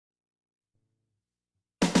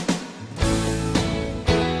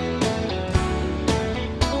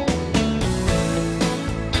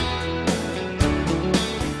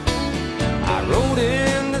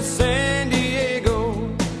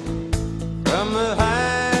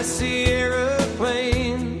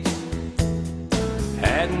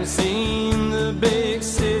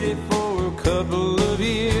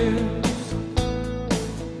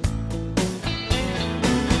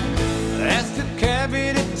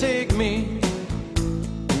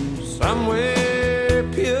somewhere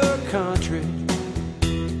pure country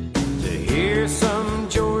to hear some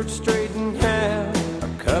George Strait and have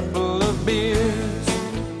a couple of beers.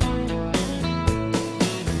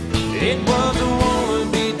 It was a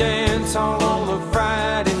wannabe dance all on a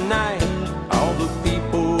Friday night. All the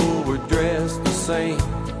people were dressed the same.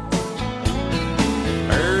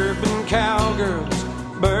 Urban cowgirls,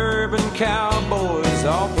 bourbon cowboys,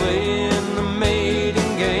 all playing the maiden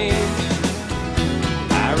game.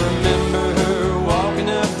 I remember her walking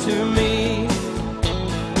up to me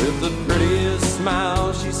with the prettiest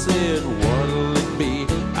smile. She said, "What'll it be?"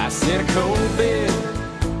 I said, "A cold beer,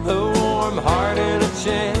 a warm heart, and a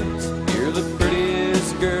chance. You're the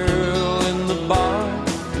prettiest girl in the bar.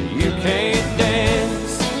 You can't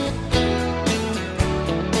dance."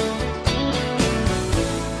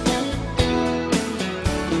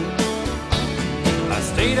 I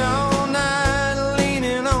stayed all night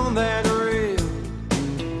leaning on that rail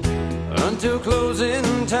until closing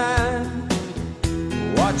time,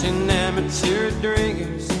 watching amateur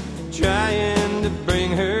drinkers trying to bring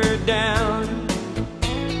her down.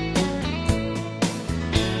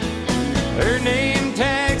 Her name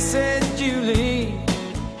tag said Julie,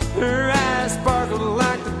 her eyes sparkled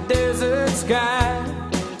like the desert sky.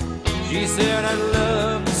 She said, "I'd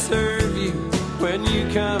love to serve you when you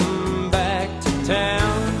come back to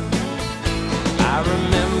town." I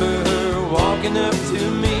remember her walking up to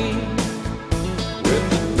me with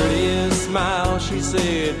the prettiest smile. She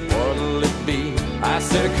said, "What'll it be?" I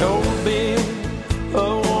said, "A cold beer, a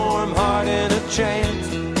warm heart, and a chance.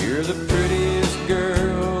 You're the prettiest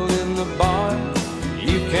girl in the bar.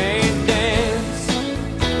 You can't dance."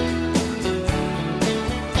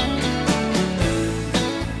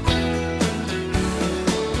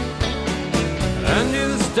 Under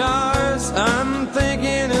the stars, I'm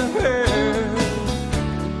thinking of her,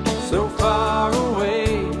 so far away.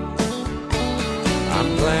 I'm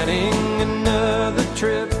planning another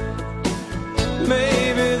trip.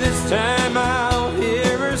 Maybe this time I'll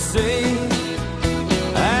hear her say,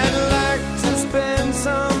 "I'd like to spend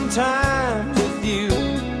some time with you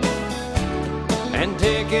and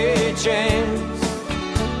take a chance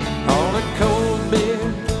on a cold beer,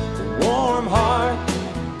 a warm heart,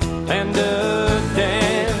 and a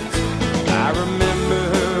dance." I remember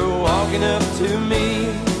her walking up to me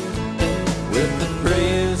with the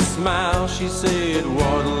prettiest smile. She said,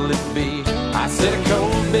 "What'll it be?" I said, "A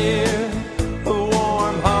cold beer, a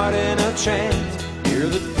warm heart, and a chance.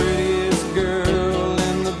 You're the